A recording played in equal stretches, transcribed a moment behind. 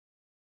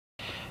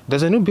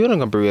There's a new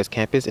building on Berea's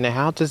campus and it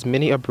houses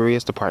many of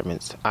Berea's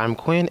departments. I'm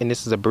Quinn and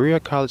this is a Berea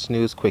College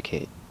News Quick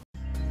Hit.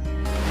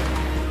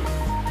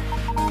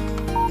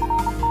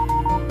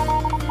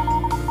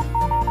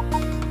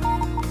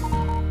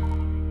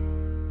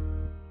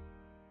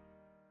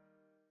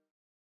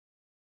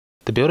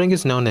 The building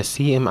is known as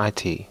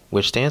CMIT,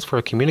 which stands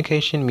for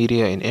Communication,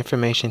 Media, and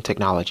Information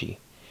Technology.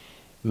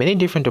 Many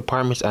different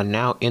departments are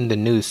now in the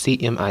new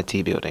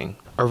CMIT building.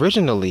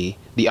 Originally,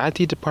 the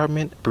IT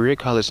department, Berea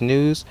College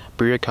News,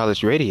 Berea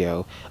College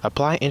Radio,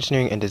 Applied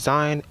Engineering and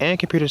Design, and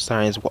Computer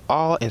Science were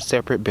all in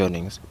separate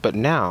buildings, but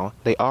now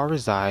they all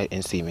reside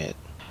in CMIT.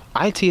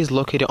 IT is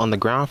located on the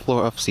ground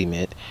floor of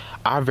CMIT.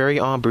 Our very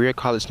own Berea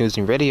College News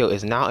and Radio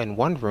is now in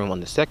one room on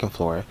the second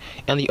floor,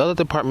 and the other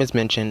departments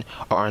mentioned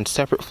are on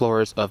separate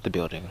floors of the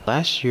building.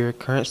 Last year,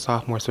 current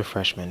sophomores were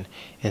freshmen,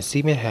 and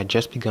CMIT had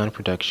just begun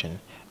production.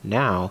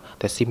 Now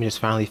that CMIT is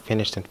finally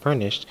finished and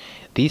furnished,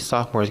 these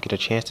sophomores get a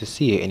chance to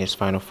see it in its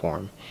final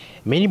form.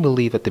 Many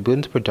believe that the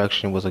building's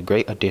production was a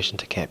great addition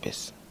to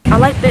campus. I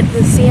like that the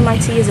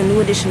CMIT is a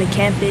new addition to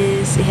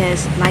campus. It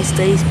has nice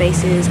study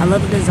spaces. I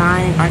love the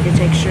design and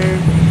architecture.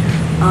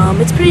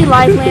 It's pretty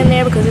lively in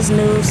there because it's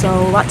new,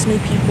 so lots of new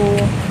people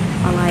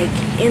are like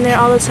in there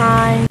all the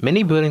time.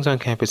 Many buildings on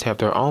campus have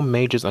their own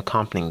majors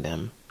accompanying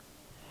them.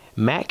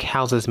 Mac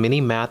houses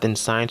many math and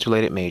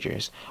science-related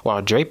majors,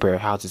 while Draper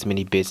houses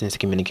many business and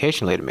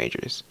communication-related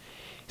majors.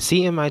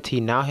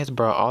 CMIT now has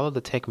brought all of the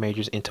tech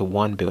majors into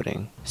one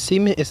building.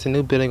 CMIT is the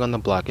new building on the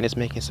block and it's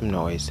making some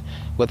noise.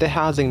 With it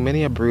housing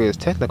many of Berea's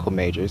technical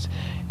majors,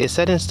 it's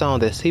set in stone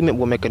that CMIT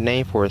will make a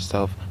name for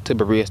itself to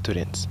Berea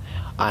students.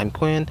 I'm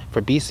Quinn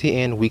for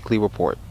BCN Weekly Report.